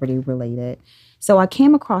celebrity related. So I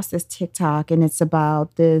came across this TikTok, and it's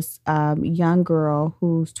about this young girl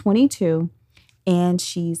who's 22, and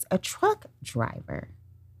she's a truck driver.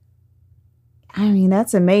 I mean,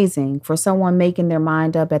 that's amazing for someone making their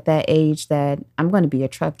mind up at that age that I'm going to be a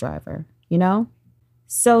truck driver,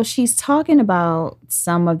 So she's talking about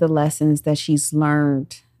some of the lessons that she's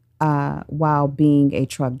learned while being a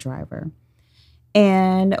truck driver.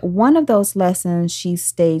 And one of those lessons, she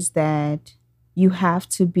states that you have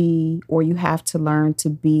to be, or you have to learn to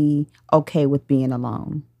be okay with being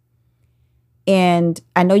alone. And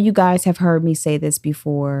I know you guys have heard me say this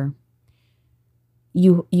before.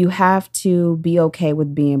 You have to be okay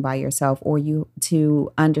with being by yourself, or you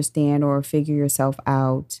to understand or figure yourself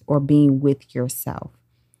out, or being with yourself,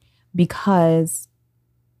 because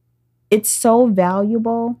it's so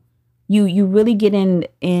valuable. You really get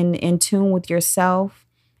in tune with yourself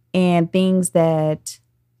and things that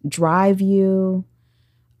drive you,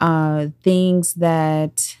 things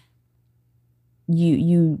that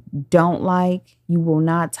you don't like, you will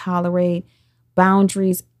not tolerate,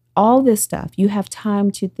 boundaries, all this stuff. You have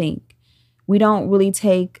time to think. We don't really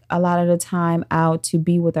take a lot of the time out to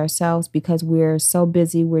be with ourselves, because we're so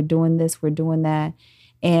busy. We're doing this, we're doing that.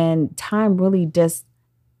 And time really just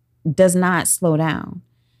does not slow down.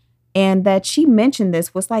 And that she mentioned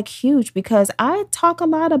this was like huge, because I talk a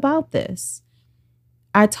lot about this.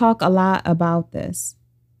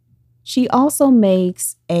 She also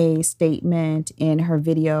makes a statement in her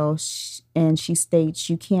video, and she states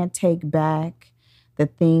you can't take back the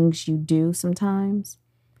things you do sometimes.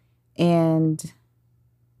 And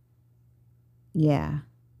yeah,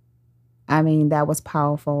 I mean, that was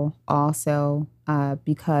powerful also,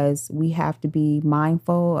 because we have to be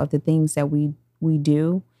mindful of the things that we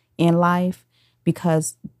do in life,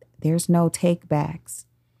 because there's no take backs.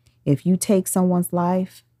 If you take someone's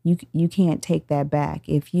life, you can't take that back.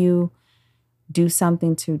 If you do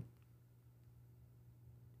something to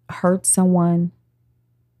hurt someone,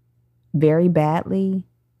 very badly,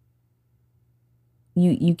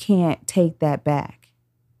 you can't take that back.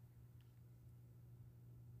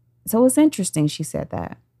 So it's interesting she said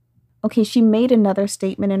that. Okay, she made another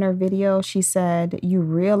statement in her video. She said, "You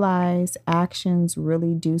realize actions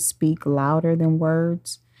really do speak louder than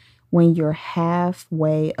words when you're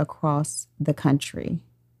halfway across the country."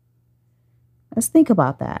 Let's think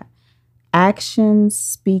about that. Actions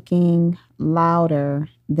speaking louder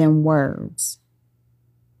than words.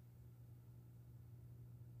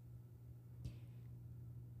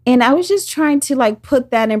 And I was just trying to like put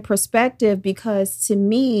that in perspective because to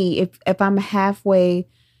me, if I'm halfway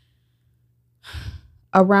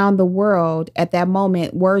around the world at that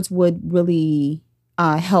moment, words would really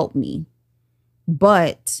help me.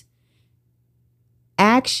 But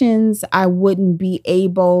actions, I wouldn't be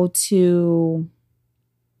able to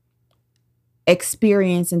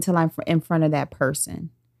experience until I'm in front of that person.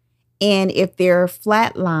 And if they're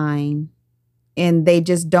flatline and they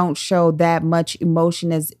just don't show that much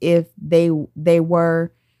emotion as if they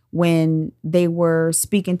were when they were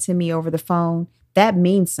speaking to me over the phone, that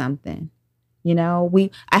means something. You know,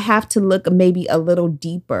 I have to look maybe a little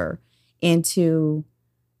deeper into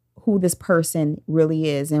who this person really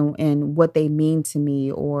is and what they mean to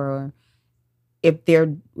me, or if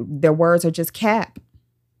their words are just cap.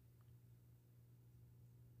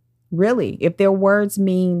 Really, if their words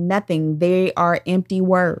mean nothing, they are empty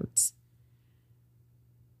words.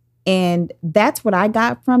 And that's what I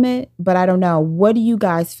got from it. But I don't know. What do you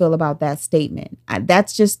guys feel about that statement?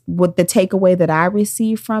 That's just what the takeaway that I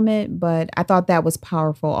received from it. But I thought that was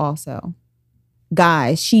powerful also.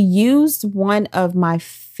 Guys, she used one of my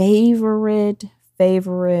favorite,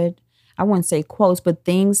 I wouldn't say quotes, but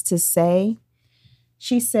things to say.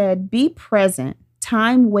 She said, "Be present.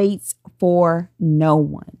 Time waits for no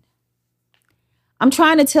one." I'm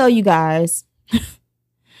trying to tell you guys,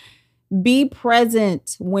 be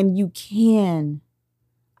present when you can.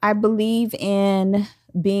 I believe in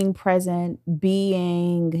being present,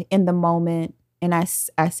 being in the moment. And I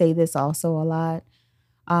say this also a lot.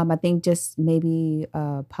 I think just maybe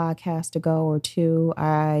a podcast ago or two,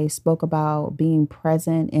 I spoke about being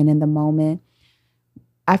present and in the moment.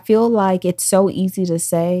 I feel like it's so easy to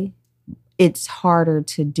say, it's harder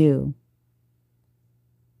to do.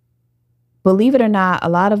 Believe it or not, a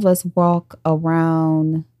lot of us walk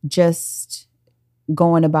around just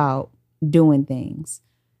going about doing things.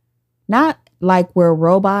 Not like we're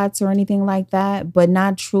robots or anything like that, but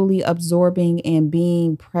not truly absorbing and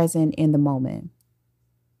being present in the moment.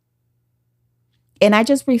 And I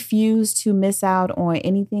just refuse to miss out on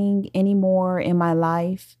anything anymore in my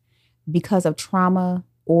life because of trauma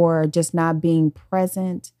or just not being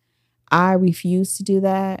present. I refuse to do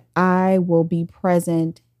that. I will be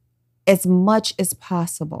present as much as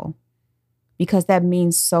possible because that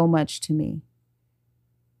means so much to me.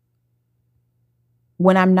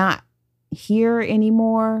 When I'm not here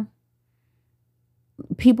anymore,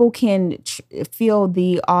 people can feel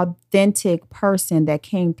the authentic person that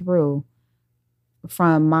came through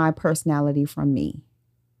from my personality, from me,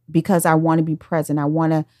 because I want to be present. I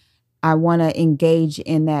want to engage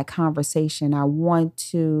in that conversation. I want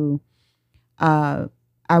to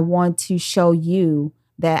show you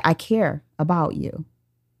that I care about you.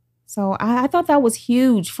 So I thought that was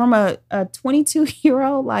huge from a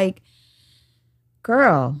 22-year-old, like,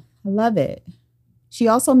 girl, I love it. She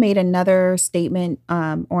also made another statement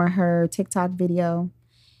on her TikTok video.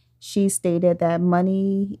 She stated that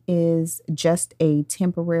money is just a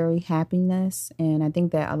temporary happiness. And I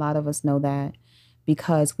think that a lot of us know that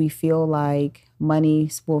because we feel like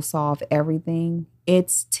money will solve everything.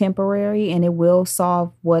 It's temporary and it will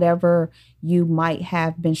solve whatever you might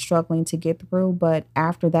have been struggling to get through. But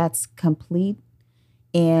after that's complete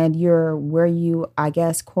and you're where you, I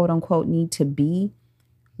guess, quote unquote, need to be,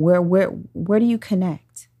 where do you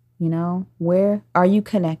connect? You know, where are you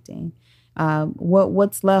connecting?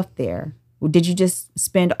 What's left there? Did you just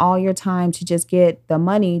spend all your time to just get the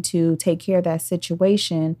money to take care of that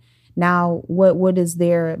situation? Now, what is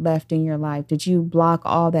there left in your life? Did you block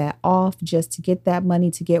all that off just to get that money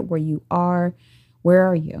to get where you are? Where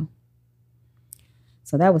are you?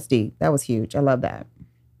 So that was deep. That was huge. I love that.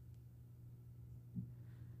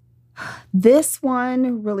 This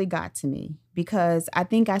one really got to me because I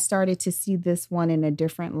think I started to see this one in a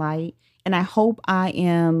different light. And I hope I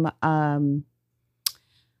am, I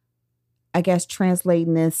guess,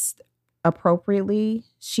 translating this appropriately.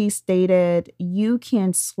 She stated, "You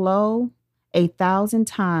can slow 1,000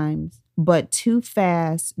 times, but too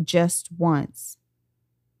fast just once.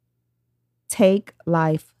 Take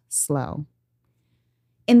life slow."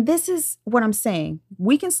 And this is what I'm saying.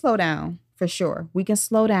 We can slow down for sure. We can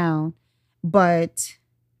slow down, But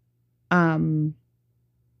um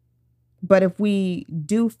but if we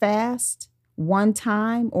do fast one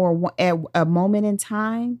time or at a moment in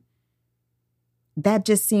time, that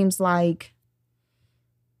just seems like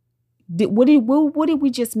what did we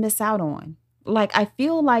just miss out on? Like I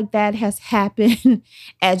feel like that has happened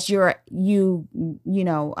as in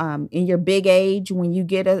your big age when you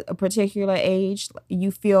get a particular age,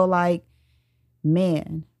 you feel like,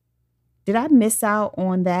 man, did I miss out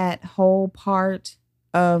on that whole part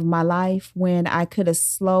of my life when I could have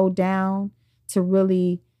slowed down to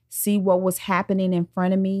really see what was happening in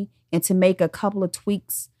front of me and to make a couple of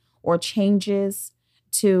tweaks or changes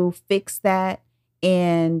to fix that?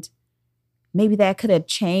 And maybe that could have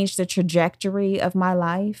changed the trajectory of my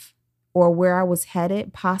life or where I was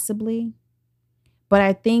headed, possibly. But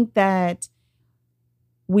I think that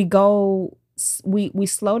we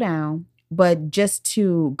slow down, but just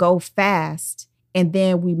to go fast, and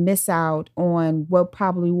then we miss out on what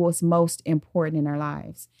probably was most important in our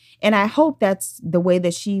lives. And I hope that's the way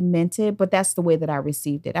that she meant it, but that's the way that I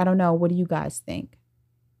received it. I don't know. What do you guys think?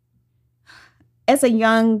 As a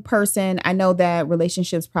young person, I know that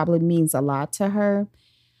relationships probably means a lot to her.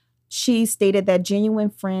 She stated that genuine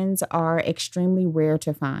friends are extremely rare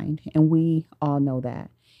to find, and we all know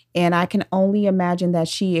that. And I can only imagine that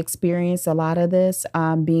she experienced a lot of this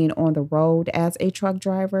being on the road as a truck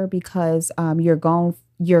driver, because you're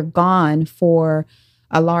gone for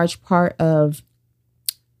a large part of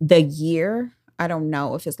the year. I don't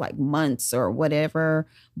know if it's like months or whatever,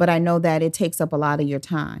 but I know that it takes up a lot of your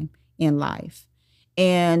time in life.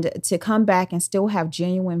 And to come back and still have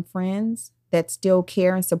genuine friends that still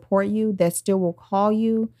care and support you, that still will call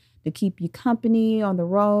you to keep you company on the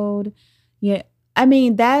road. Yeah, I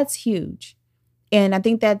mean, that's huge. And I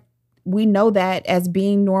think that we know that as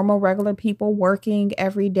being normal, regular people working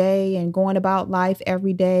every day and going about life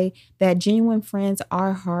every day, that genuine friends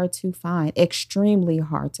are hard to find, extremely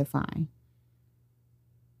hard to find.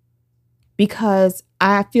 Because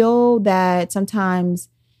I feel that sometimes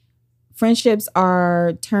friendships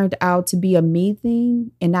are turned out to be a me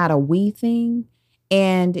thing and not a we thing.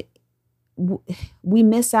 And we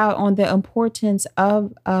miss out on the importance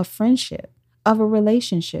of a friendship, of a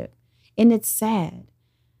relationship. And it's sad.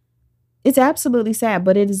 It's absolutely sad,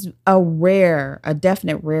 but it is a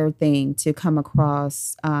definite rare thing to come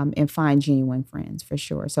across and find genuine friends for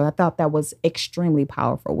sure. So I thought that was extremely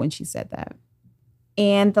powerful when she said that.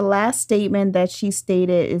 And the last statement that she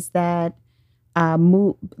stated is that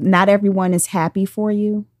not everyone is happy for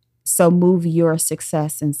you, so move your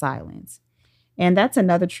success in silence. And that's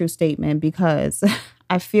another true statement, because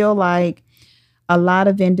I feel like a lot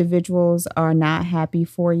of individuals are not happy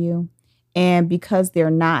for you. And because they're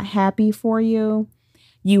not happy for you,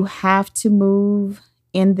 you have to move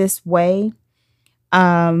in this way.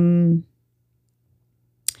 Um,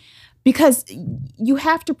 because you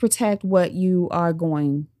have to protect what you are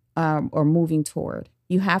going or moving toward.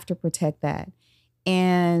 You have to protect that.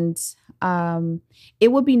 And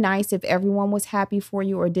it would be nice if everyone was happy for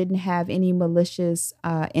you or didn't have any malicious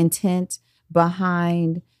intent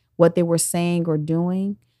behind what they were saying or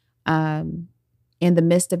doing in the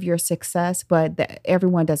midst of your success. But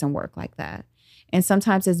everyone doesn't work like that. And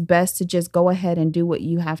sometimes it's best to just go ahead and do what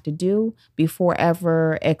you have to do before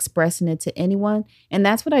ever expressing it to anyone. And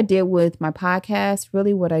that's what I did with my podcast.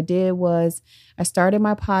 Really, what I did was I started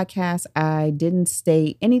my podcast. I didn't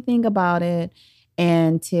state anything about it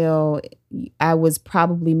until I was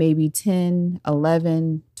probably maybe 10,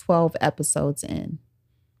 11, 12 episodes in.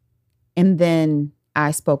 And then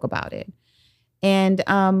I spoke about it. And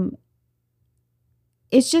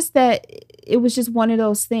it's just that it was just one of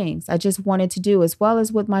those things I just wanted to do, as well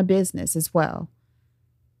as with my business as well.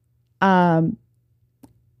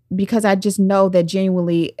 Because I just know that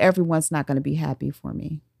genuinely everyone's not going to be happy for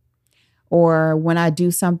me. Or when I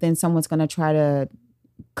do something, someone's going to try to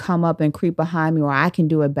come up and creep behind me, or I can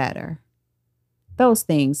do it better. Those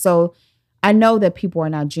things. So I know that people are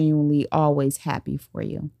not genuinely always happy for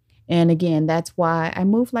you. And again, that's why I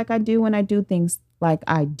move like I do and I do things like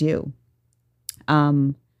I do.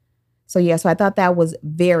 So I thought that was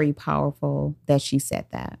very powerful that she said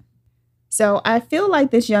that. So I feel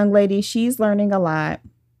like this young lady, she's learning a lot.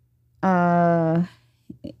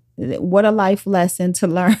 What a life lesson to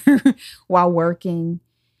learn while working.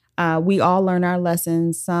 We all learn our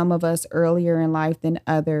lessons, some of us earlier in life than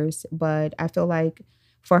others. But I feel like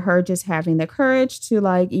for her just having the courage to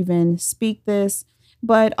like even speak this,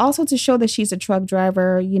 but also to show that she's a truck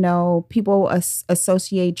driver. You know, people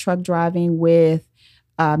associate truck driving with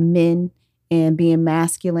men and being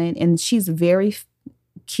masculine. And she's very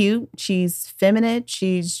cute. She's feminine.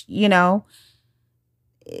 She's,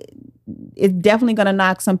 it's definitely going to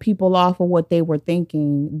knock some people off of what they were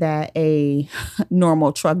thinking that a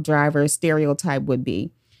normal truck driver stereotype would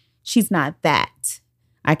be. She's not that.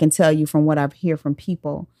 I can tell you from what I've heard from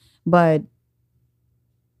people, but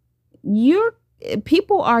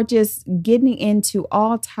people are just getting into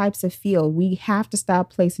all types of field. We have to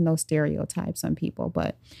stop placing those stereotypes on people.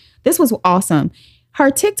 But this was awesome. Her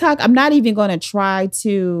TikTok, I'm not even going to try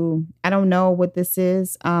to, I don't know what this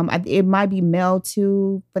is. It might be mailed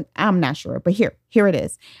to, but I'm not sure. But here it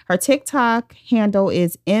is. Her TikTok handle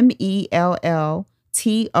is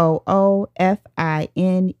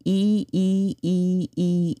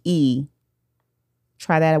MELLTOOFINEEEE.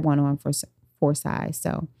 Try that one on for size.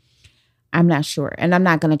 So I'm not sure. And I'm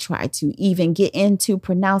not going to try to even get into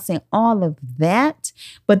pronouncing all of that.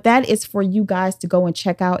 But that is for you guys to go and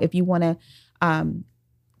check out if you want to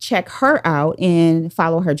check her out and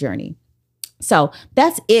follow her journey. So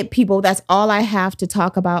that's it, people. That's all I have to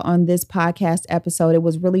talk about on this podcast episode. It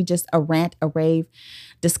was really just a rant, a rave,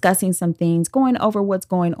 discussing some things, going over what's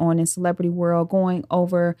going on in celebrity world, going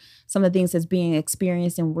over some of the things that's being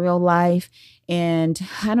experienced in real life. And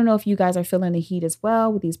I don't know if you guys are feeling the heat as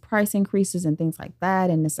well with these price increases and things like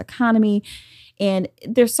that in this economy. And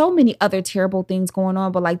there's so many other terrible things going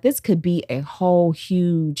on, but like this could be a whole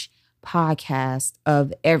huge podcast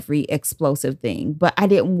of every explosive thing, but I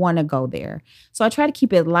didn't want to go there. So I try to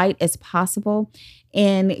keep it light as possible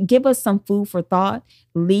and give us some food for thought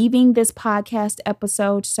leaving this podcast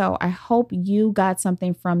episode. So I hope you got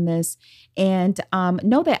something from this, and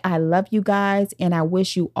know that I love you guys and I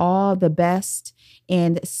wish you all the best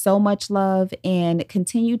and so much love, and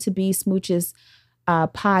continue to be Smooches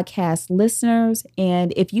podcast listeners.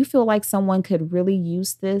 And if you feel like someone could really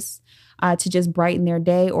use this to just brighten their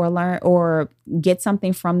day or learn or get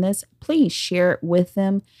something from this, please share it with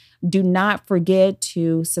them. Do not forget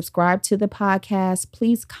to subscribe to the podcast.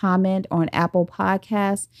 Please comment on Apple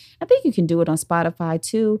Podcasts. I think you can do it on Spotify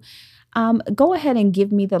too. Go ahead and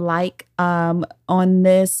give me the like on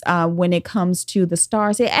this when it comes to the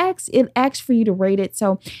stars. It asks for you to rate it.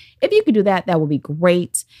 So if you could do that, that would be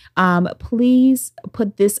great. Please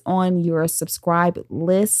put this on your subscribe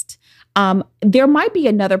list. There might be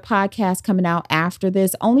another podcast coming out after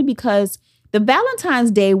this, only because the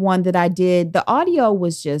Valentine's Day one that I did, the audio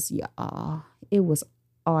was just, it was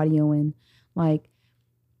audioing like,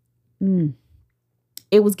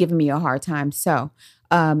 it was giving me a hard time. So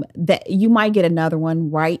that you might get another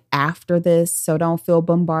one right after this. So don't feel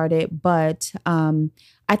bombarded. But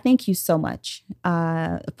I thank you so much.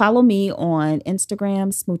 Follow me on Instagram,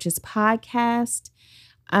 Smooches Podcast.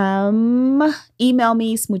 Email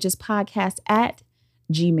me,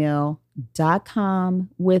 smoochespodcast@gmail.com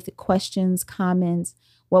with questions, comments.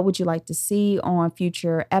 What would you like to see on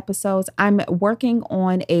future episodes? I'm working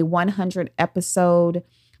on a 100 episode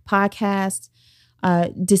podcast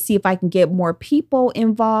to see if I can get more people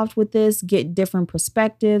involved with this, get different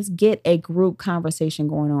perspectives, get a group conversation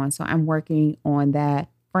going on. So I'm working on that,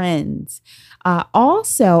 friends.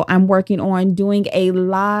 Also, I'm working on doing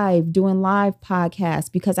live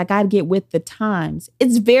podcasts because I got to get with the times.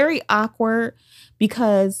 It's very awkward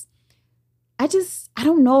because I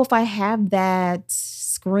don't know if I have that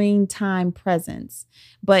screen time presence.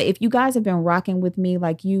 But if you guys have been rocking with me,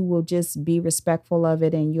 like, you will just be respectful of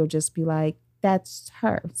it and you'll just be like, that's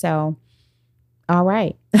her. So, all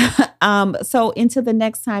right. So until the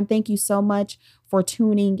next time, thank you so much for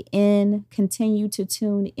tuning in. Continue to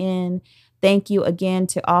tune in. Thank you again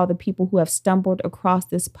to all the people who have stumbled across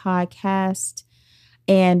this podcast.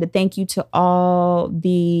 And thank you to all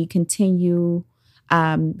the continued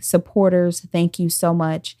supporters. Thank you so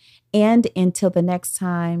much. And until the next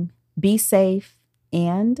time, be safe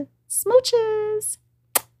and smooches.